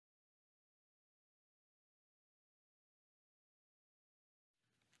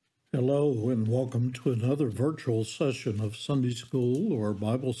Hello, and welcome to another virtual session of Sunday School or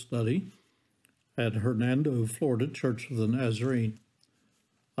Bible study at Hernando, Florida Church of the Nazarene.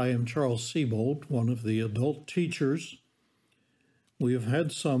 I am Charles Seabolt, one of the adult teachers. We have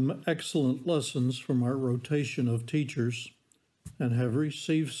had some excellent lessons from our rotation of teachers and have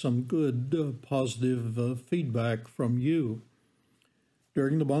received some good positive feedback from you.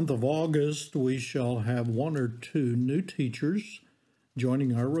 During the month of August, we shall have one or two new teachers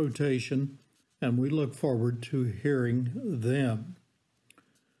joining our rotation, and we look forward to hearing them.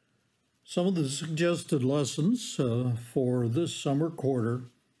 Some of the suggested lessons for this summer quarter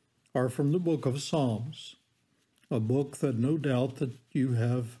are from the book of Psalms, a book that no doubt that you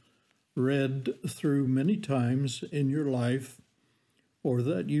have read through many times in your life or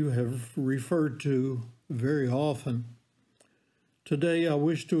that you have referred to very often. Today I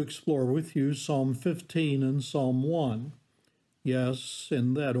wish to explore with you Psalm 15 and Psalm 1. Yes,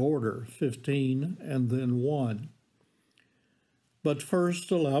 in that order, 15 and then 1. But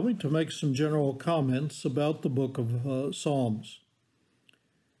first, allow me to make some general comments about the book of Psalms.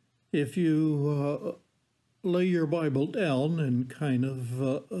 If you lay your Bible down and kind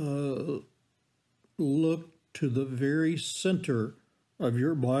of look to the very center of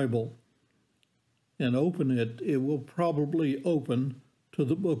your Bible and open it, it will probably open to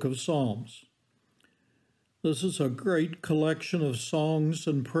the book of Psalms. This is a great collection of songs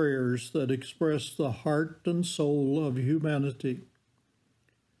and prayers that express the heart and soul of humanity.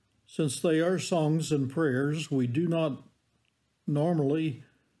 Since they are songs and prayers, we do not normally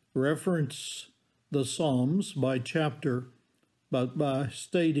reference the Psalms by chapter, but by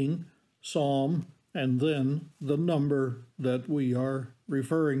stating Psalm and then the number that we are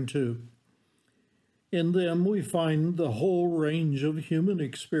referring to. In them, we find the whole range of human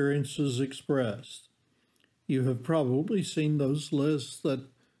experiences expressed. You have probably seen those lists that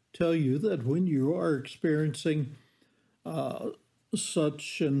tell you that when you are experiencing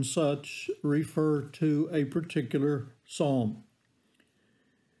such and such, refer to a particular psalm.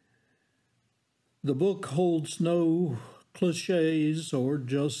 The book holds no cliches or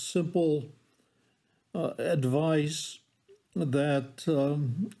just simple advice that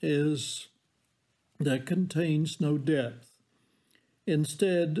contains no depth.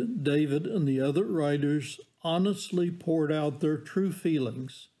 Instead, David and the other writers honestly poured out their true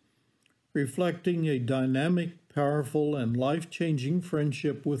feelings, reflecting a dynamic, powerful, and life-changing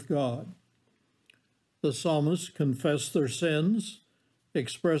friendship with God. The psalmists confessed their sins,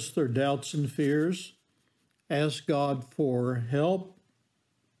 expressed their doubts and fears, asked God for help,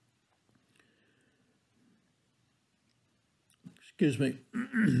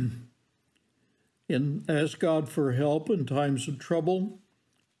 asked God for help in times of trouble,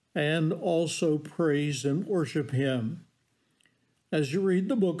 and also praise and worship Him. As you read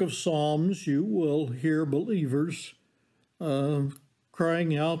the book of Psalms, you will hear believers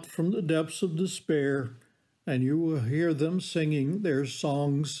crying out from the depths of despair, and you will hear them singing their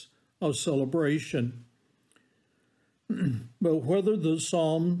songs of celebration. But whether the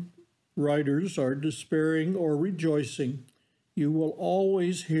psalm writers are despairing or rejoicing, you will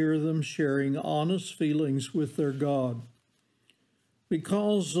always hear them sharing honest feelings with their God.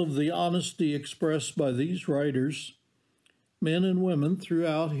 Because of the honesty expressed by these writers, men and women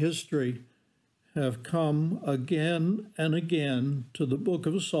throughout history have come again and again to the book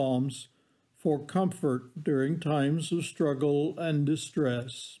of Psalms for comfort during times of struggle and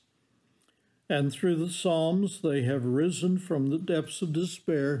distress. And through the Psalms, they have risen from the depths of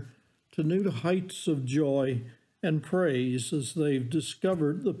despair to new heights of joy and praise as they've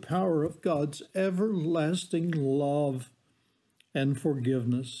discovered the power of God's everlasting love and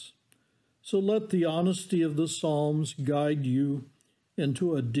forgiveness. So let the honesty of the Psalms guide you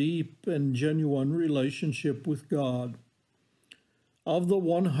into a deep and genuine relationship with God. Of the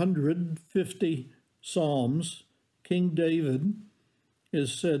 150 Psalms, King David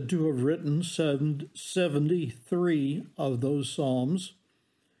is said to have written 73 of those Psalms.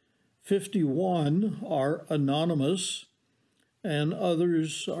 51 are anonymous, and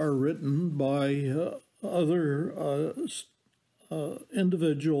others are written by other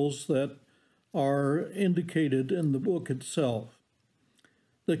individuals that are indicated in the book itself.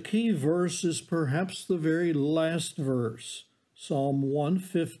 The key verse is perhaps the very last verse, Psalm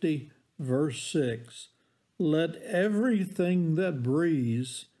 150, verse 6. Let everything that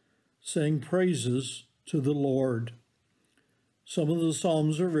breathes sing praises to the Lord. Some of the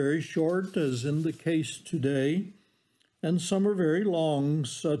Psalms are very short, as in the case today, and some are very long,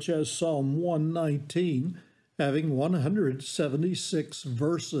 such as Psalm 119, having 176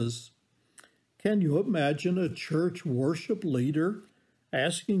 verses. Can you imagine a church worship leader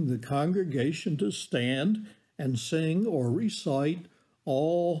asking the congregation to stand and sing or recite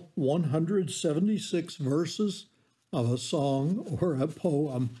all 176 verses of a song or a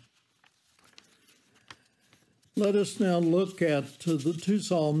poem. Let us now look at the two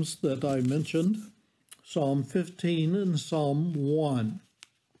Psalms that I mentioned, Psalm 15 and Psalm 1.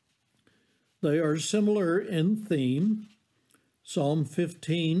 They are similar in theme. Psalm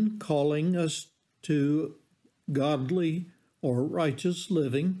 15 calling us to godly or righteous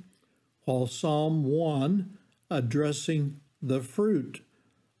living, while Psalm 1 addressing the fruit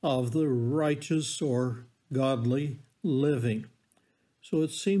of the righteous or godly living. So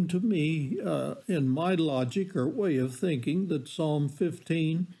it seemed to me, in my logic or way of thinking, that Psalm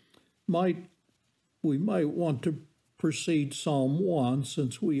 15 we might want to precede Psalm 1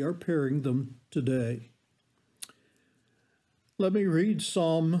 since we are pairing them today. Let me read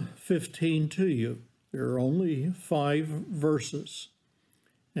Psalm 15 to you. There are only 5 verses,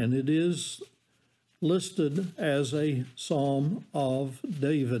 and it is listed as a Psalm of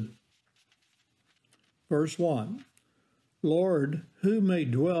David. Verse 1, Lord, who may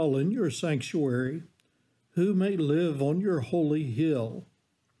dwell in your sanctuary? Who may live on your holy hill?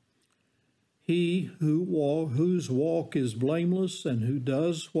 He whose walk is blameless and who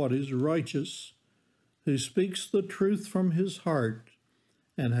does what is righteous, who speaks the truth from his heart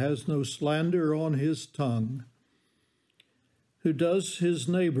and has no slander on his tongue, who does his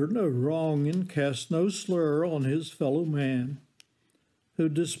neighbor no wrong and casts no slur on his fellow man, who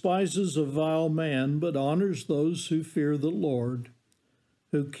despises a vile man but honors those who fear the Lord,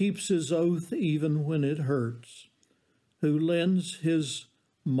 who keeps his oath even when it hurts, who lends his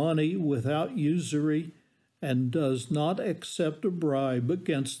money without usury and does not accept a bribe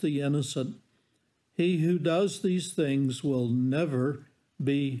against the innocent. He who does these things will never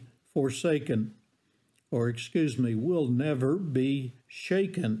be forsaken, will never be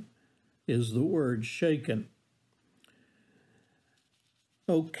shaken, is the word shaken.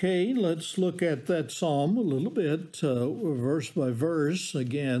 Okay, let's look at that psalm a little bit, verse by verse.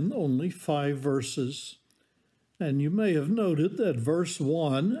 Again, only 5 verses. And you may have noted that verse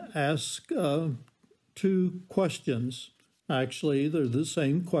 1 asks 2 questions. Actually, they're the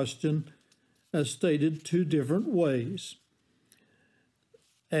same question as stated 2 different ways.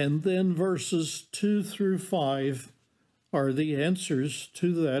 And then verses 2 through 5 are the answers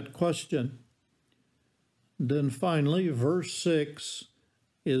to that question. Then finally, verse 6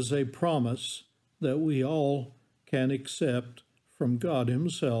 is a promise that we all can accept from God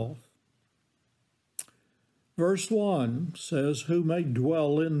Himself. Verse 1 says, Who may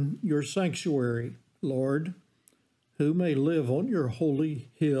dwell in your sanctuary, Lord? Who may live on your holy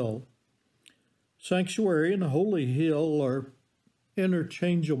hill? Sanctuary and holy hill are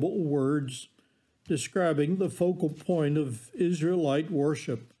interchangeable words describing the focal point of Israelite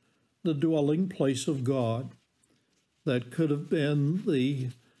worship, the dwelling place of God. That could have been the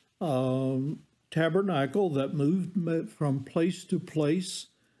tabernacle that moved from place to place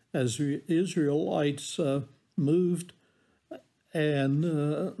as the Israelites moved,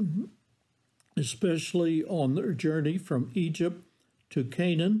 and especially on their journey from Egypt to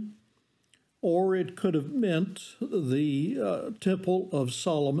Canaan. Or it could have meant the Temple of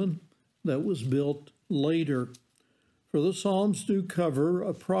Solomon that was built later. For the Psalms do cover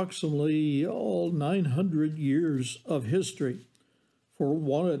approximately all 900 years of history. For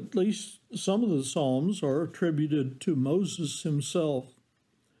one, at least some of the Psalms are attributed to Moses himself.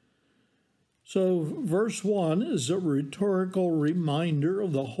 So verse 1 is a rhetorical reminder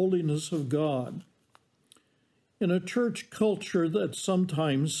of the holiness of God. In a church culture that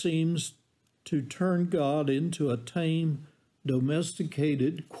sometimes seems to turn God into a tame,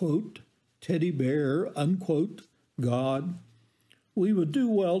 domesticated, quote, teddy bear, unquote, God, we would do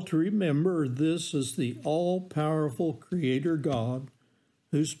well to remember this as the all-powerful Creator God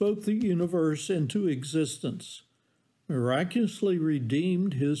who spoke the universe into existence, miraculously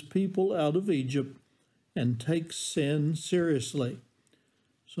redeemed His people out of Egypt, and takes sin seriously.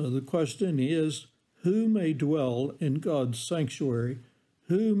 So the question is, who may dwell in God's sanctuary?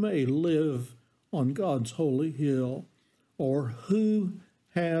 Who may live on God's holy hill? Or who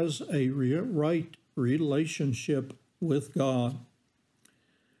has a right relationship with God?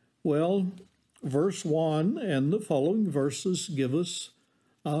 Well, verse 1 and the following verses give us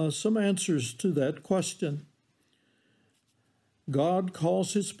some answers to that question. God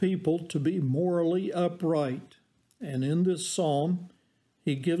calls His people to be morally upright, and in this psalm,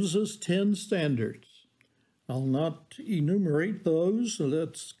 He gives us 10 standards. I'll not enumerate those.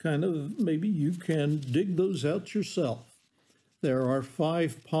 That's kind of, maybe you can dig those out yourself. There are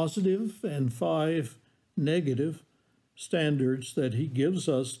 5 positive and 5 negative standards that he gives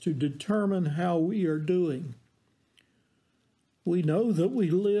us to determine how we are doing. We know that we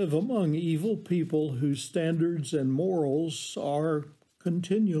live among evil people whose standards and morals are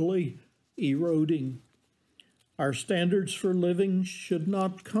continually eroding. Our standards for living should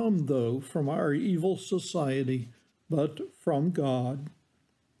not come, though, from our evil society, but from God.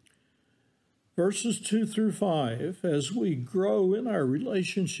 Verses 2 through 5, as we grow in our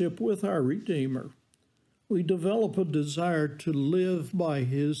relationship with our Redeemer, we develop a desire to live by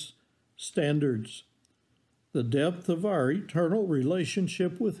his standards. The depth of our eternal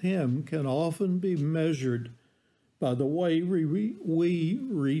relationship with him can often be measured by the way we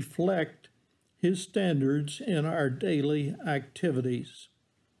reflect his standards in our daily activities.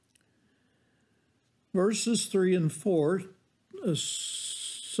 Verses 3 and 4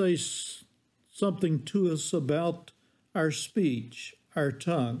 say something to us about our speech, our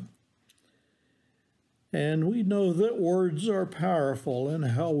tongue. And we know that words are powerful, and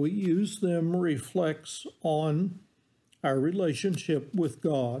how we use them reflects on our relationship with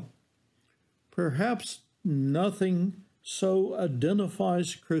God. Perhaps nothing so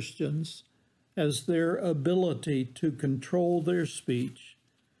identifies Christians as their ability to control their speech,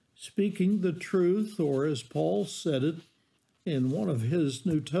 speaking the truth, or as Paul said it in one of his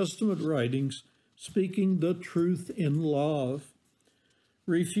New Testament writings, speaking the truth in love,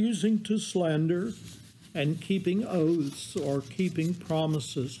 refusing to slander, and keeping oaths or keeping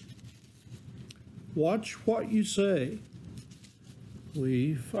promises. Watch what you say.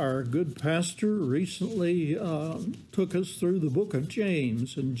 Our good pastor recently took us through the book of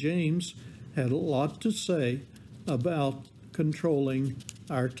James, and James had a lot to say about controlling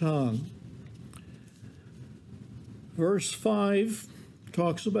our tongue. Verse 5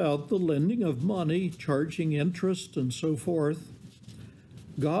 talks about the lending of money, charging interest, and so forth.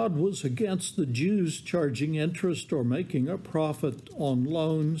 God was against the Jews charging interest or making a profit on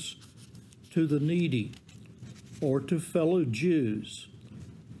loans to the needy or to fellow Jews.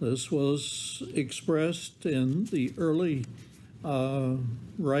 This was expressed in the early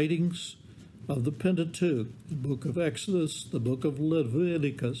writings of the Pentateuch, the book of Exodus, the book of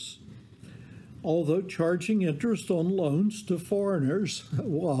Leviticus. Although charging interest on loans to foreigners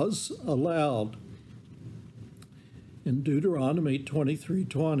was allowed in Deuteronomy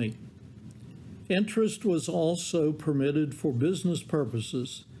 23:20. Interest was also permitted for business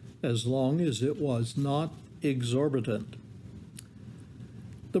purposes as long as it was not exorbitant.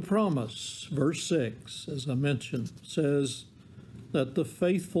 The promise, verse 6, as I mentioned, says that the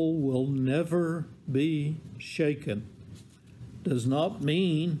faithful will never be shaken. Does not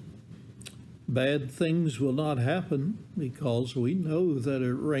mean bad things will not happen, because we know that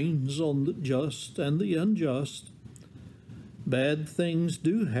it rains on the just and the unjust. Bad things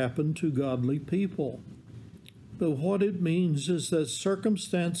do happen to godly people. But what it means is that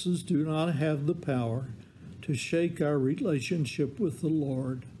circumstances do not have the power to shake our relationship with the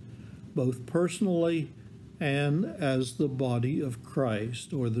Lord, both personally and as the body of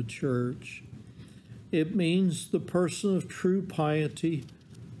Christ or the church. It means the person of true piety,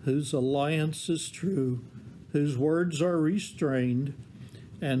 whose alliance is true, whose words are restrained,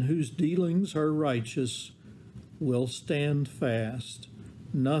 and whose dealings are righteous, will stand fast.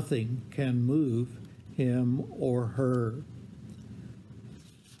 Nothing can move him or her.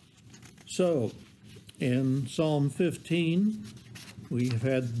 So, in Psalm 15, we've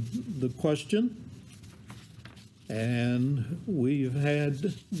had the question, and we've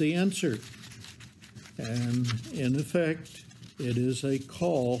had the answer. And in effect, it is a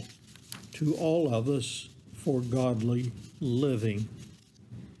call to all of us for godly living.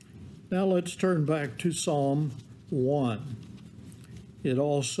 Now let's turn back to Psalm 1. It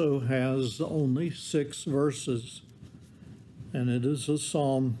also has only 6 verses, and it is a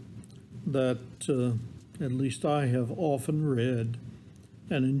psalm that at least I have often read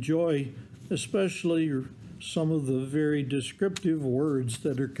and enjoy, especially some of the very descriptive words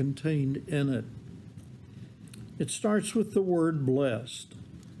that are contained in it. It starts with the word blessed.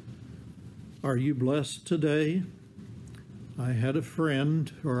 Are you blessed today? I have a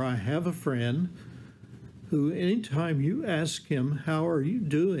friend who, anytime you ask him, how are you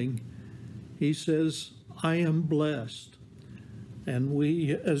doing? He says, I am blessed. And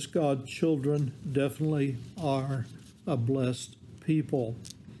we, as God's children, definitely are a blessed people.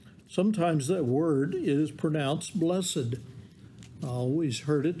 Sometimes that word is pronounced blessed. I always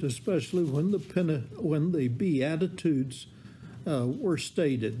heard it, especially when the Beatitudes were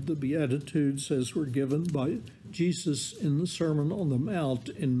stated. The Beatitudes, as were given by Jesus in the Sermon on the Mount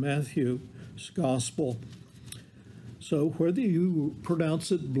in Matthew's Gospel. So whether you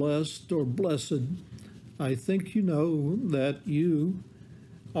pronounce it blessed or blessed, I think you know that you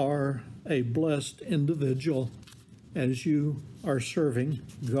are a blessed individual as you are serving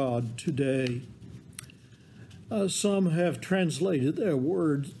God today. Some have translated their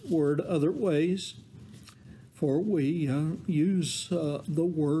word other ways, for we use the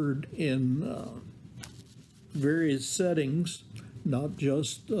word in various settings, not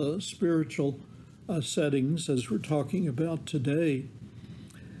just spiritual settings as we're talking about today.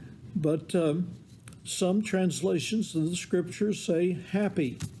 But some translations of the scriptures say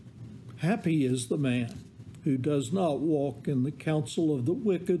happy. Happy is the man who does not walk in the counsel of the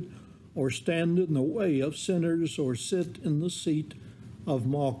wicked, or stand in the way of sinners, or sit in the seat of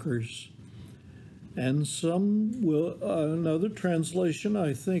mockers. And another translation,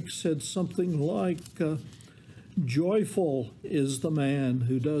 I think, said something like, joyful is the man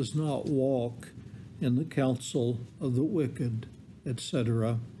who does not walk in the counsel of the wicked,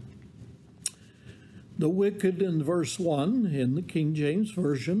 etc. The wicked in verse 1 in the King James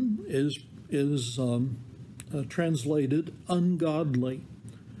Version is translated ungodly.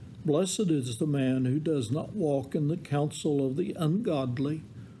 Blessed is the man who does not walk in the counsel of the ungodly,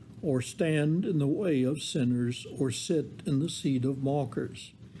 or stand in the way of sinners, or sit in the seat of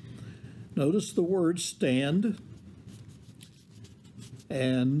mockers. Notice the words stand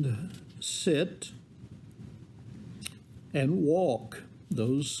and sit and walk,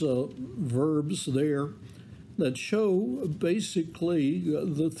 those verbs there that show basically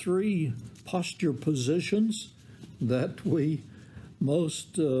the three posture positions that we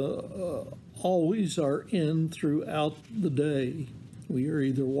most always are in throughout the day. We are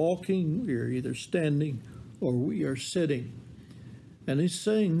either walking, we are either standing, or we are sitting. And he's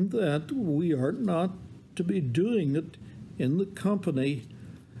saying that we are not to be doing it in the company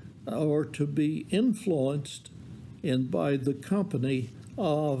or to be influenced by the company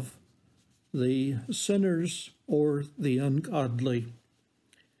of the sinners or the ungodly.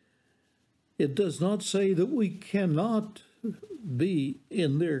 It does not say that we cannot be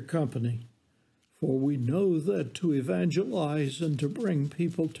in their company, for we know that to evangelize and to bring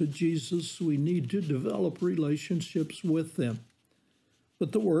people to Jesus, we need to develop relationships with them.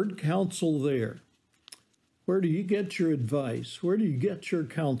 But the word counsel there, where do you get your advice? Where do you get your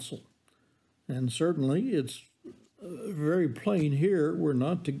counsel? And certainly it's very plain here, we're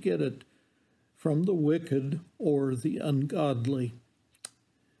not to get it from the wicked or the ungodly.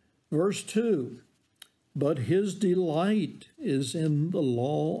 Verse 2, but his delight is in the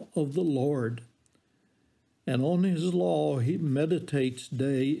law of the Lord, and on his law he meditates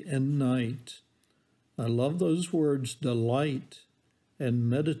day and night. I love those words, delight and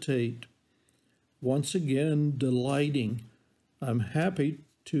meditate. Once again, delighting. I'm happy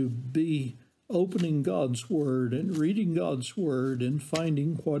to be opening God's Word and reading God's Word and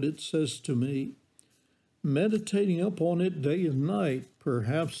finding what it says to me. Meditating upon it day and night.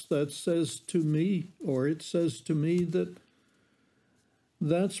 Perhaps that says to me, or it says to me that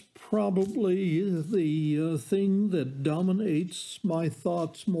that's probably the thing that dominates my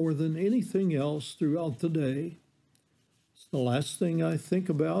thoughts more than anything else throughout the day. It's the last thing I think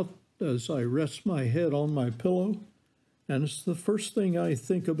about as I rest my head on my pillow, and it's the first thing I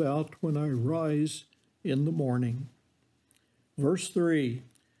think about when I rise in the morning. Verse 3,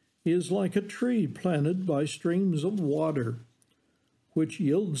 he is like a tree planted by streams of water, which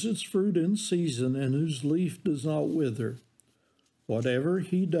yields its fruit in season, and whose leaf does not wither. Whatever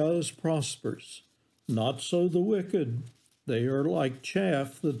he does prospers. Not so the wicked. They are like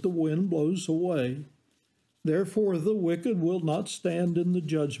chaff that the wind blows away. Therefore the wicked will not stand in the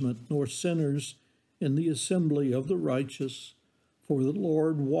judgment, nor sinners in the assembly of the righteous. For the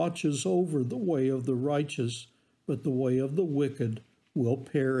Lord watches over the way of the righteous, but the way of the wicked will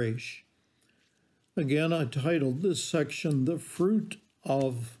perish. Again, I titled this section, The Fruit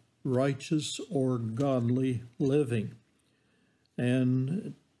of Righteous or Godly Living.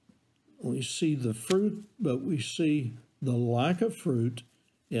 And we see the fruit, but we see the lack of fruit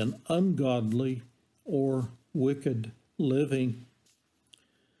in ungodly or wicked living.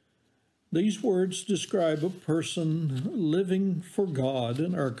 These words describe a person living for God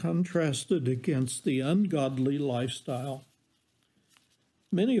and are contrasted against the ungodly lifestyle.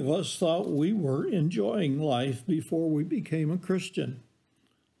 Many of us thought we were enjoying life before we became a Christian,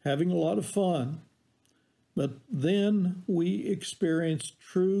 having a lot of fun. But then we experienced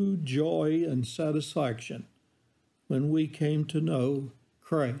true joy and satisfaction when we came to know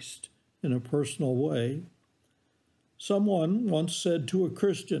Christ in a personal way. Someone once said to a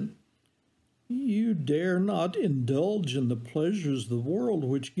Christian, "You dare not indulge in the pleasures of the world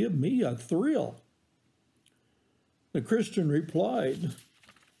which give me a thrill." The Christian replied,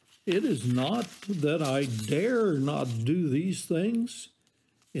 It is not that I dare not do these things.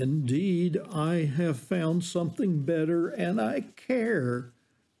 Indeed, I have found something better, and I care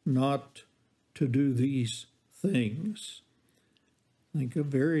not to do these things. I think a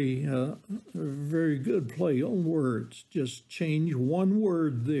very good play on words. Just change one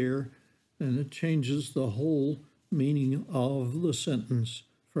word there, and it changes the whole meaning of the sentence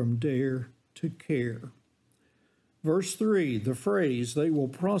from dare to care. Verse 3, the phrase, they will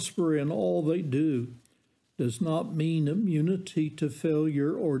prosper in all they do, does not mean immunity to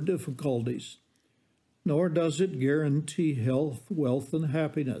failure or difficulties, nor does it guarantee health, wealth, and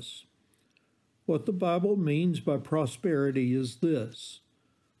happiness. What the Bible means by prosperity is this: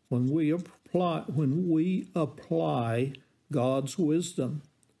 when we apply God's wisdom,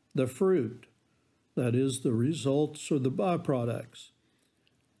 the fruit, that is the results or the byproducts,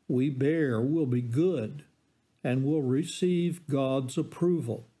 we bear will be good and will receive God's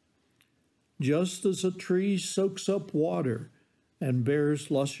approval. Just as a tree soaks up water and bears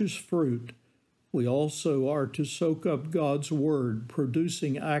luscious fruit, we also are to soak up God's word,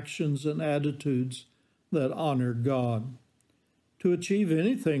 producing actions and attitudes that honor God. To achieve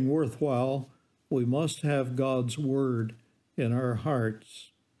anything worthwhile, we must have God's word in our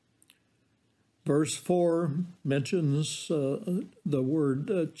hearts. Verse 4 mentions the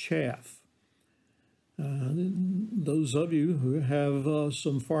word chaff. Those of you who have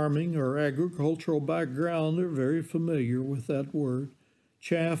some farming or agricultural background are very familiar with that word.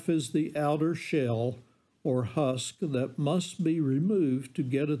 Chaff is the outer shell or husk that must be removed to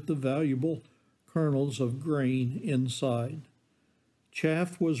get at the valuable kernels of grain inside.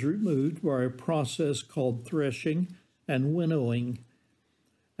 Chaff was removed by a process called threshing and winnowing.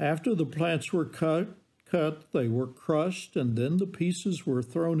 After the plants were cut, they were crushed, and then the pieces were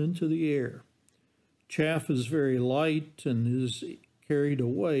thrown into the air. Chaff is very light and is carried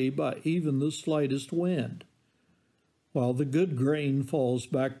away by even the slightest wind, while the good grain falls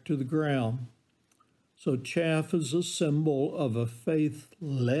back to the ground. So chaff is a symbol of a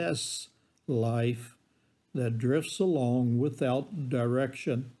faithless life that drifts along without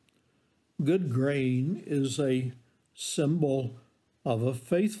direction. Good grain is a symbol of a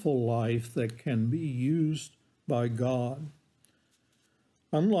faithful life that can be used by God.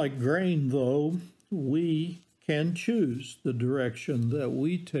 Unlike grain, though, we can choose the direction that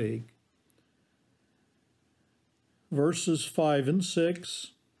we take. Verses 5 and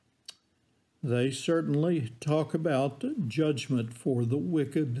 6, they certainly talk about judgment for the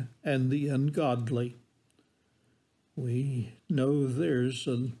wicked and the ungodly. We know there's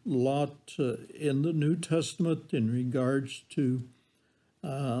a lot in the New Testament in regards to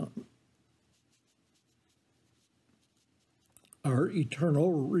our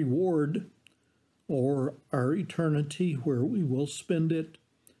eternal reward or our eternity where we will spend it.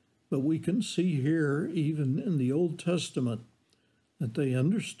 But we can see here, even in the Old Testament, that they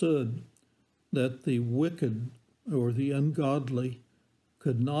understood that the wicked or the ungodly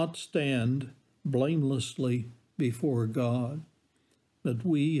could not stand blamelessly before God, but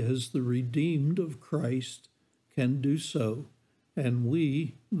we, as the redeemed of Christ, can do so, and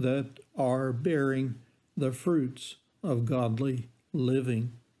we that are bearing the fruits of godly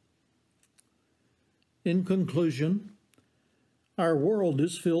living. In conclusion, our world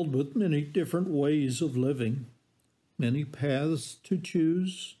is filled with many different ways of living, many paths to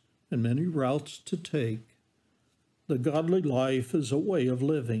choose, and many routes to take. The godly life is a way of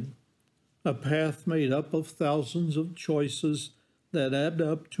living, a path made up of thousands of choices that add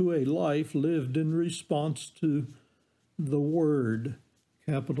up to a life lived in response to the Word,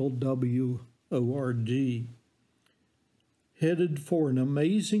 capital W-O-R-D, headed for an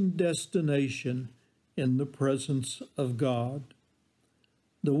amazing destination in the presence of God.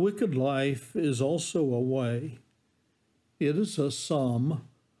 The wicked life is also a way. It is a sum,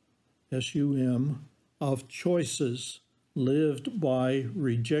 S-U-M, of choices lived by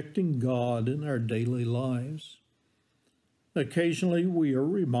rejecting God in our daily lives. Occasionally we are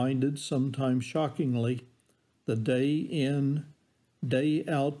reminded, sometimes shockingly, the day in, day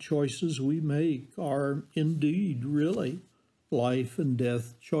out choices we make are indeed really life and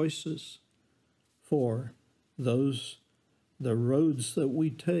death choices. For those, the roads that we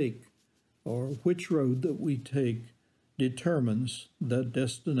take, or which road that we take, determines the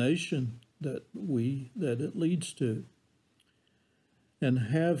destination that it leads to. And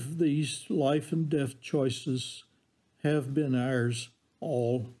have these life and death choices have been ours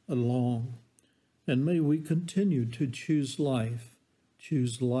all along. And may we continue to choose life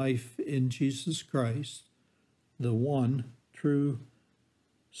in Jesus Christ, the one true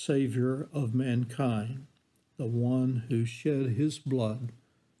Savior of mankind, the one who shed his blood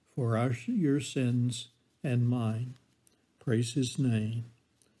for your sins and mine. Praise his name.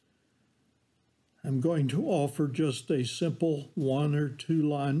 I'm going to offer just a simple 1 or 2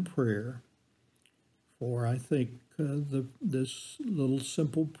 line prayer, for I think this little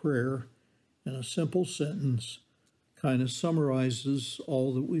simple prayer in a simple sentence kind of summarizes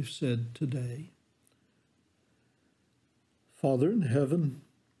all that we've said today. Father in heaven,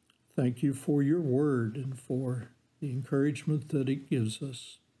 thank you for your word and for the encouragement that it gives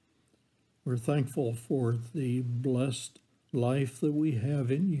us. We're thankful for the blessed life that we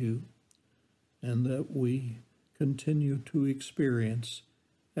have in you and that we continue to experience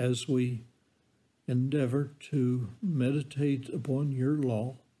as we endeavor to meditate upon your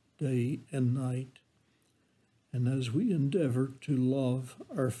law day and night, and as we endeavor to love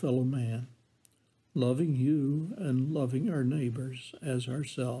our fellow man, loving you and loving our neighbors as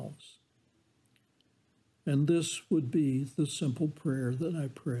ourselves. And this would be the simple prayer that I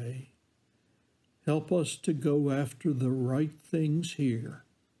pray. Help us to go after the right things here,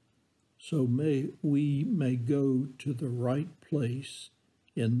 so we may go to the right place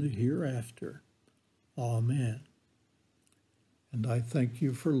in the hereafter. Amen. And I thank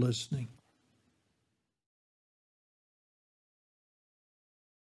you for listening.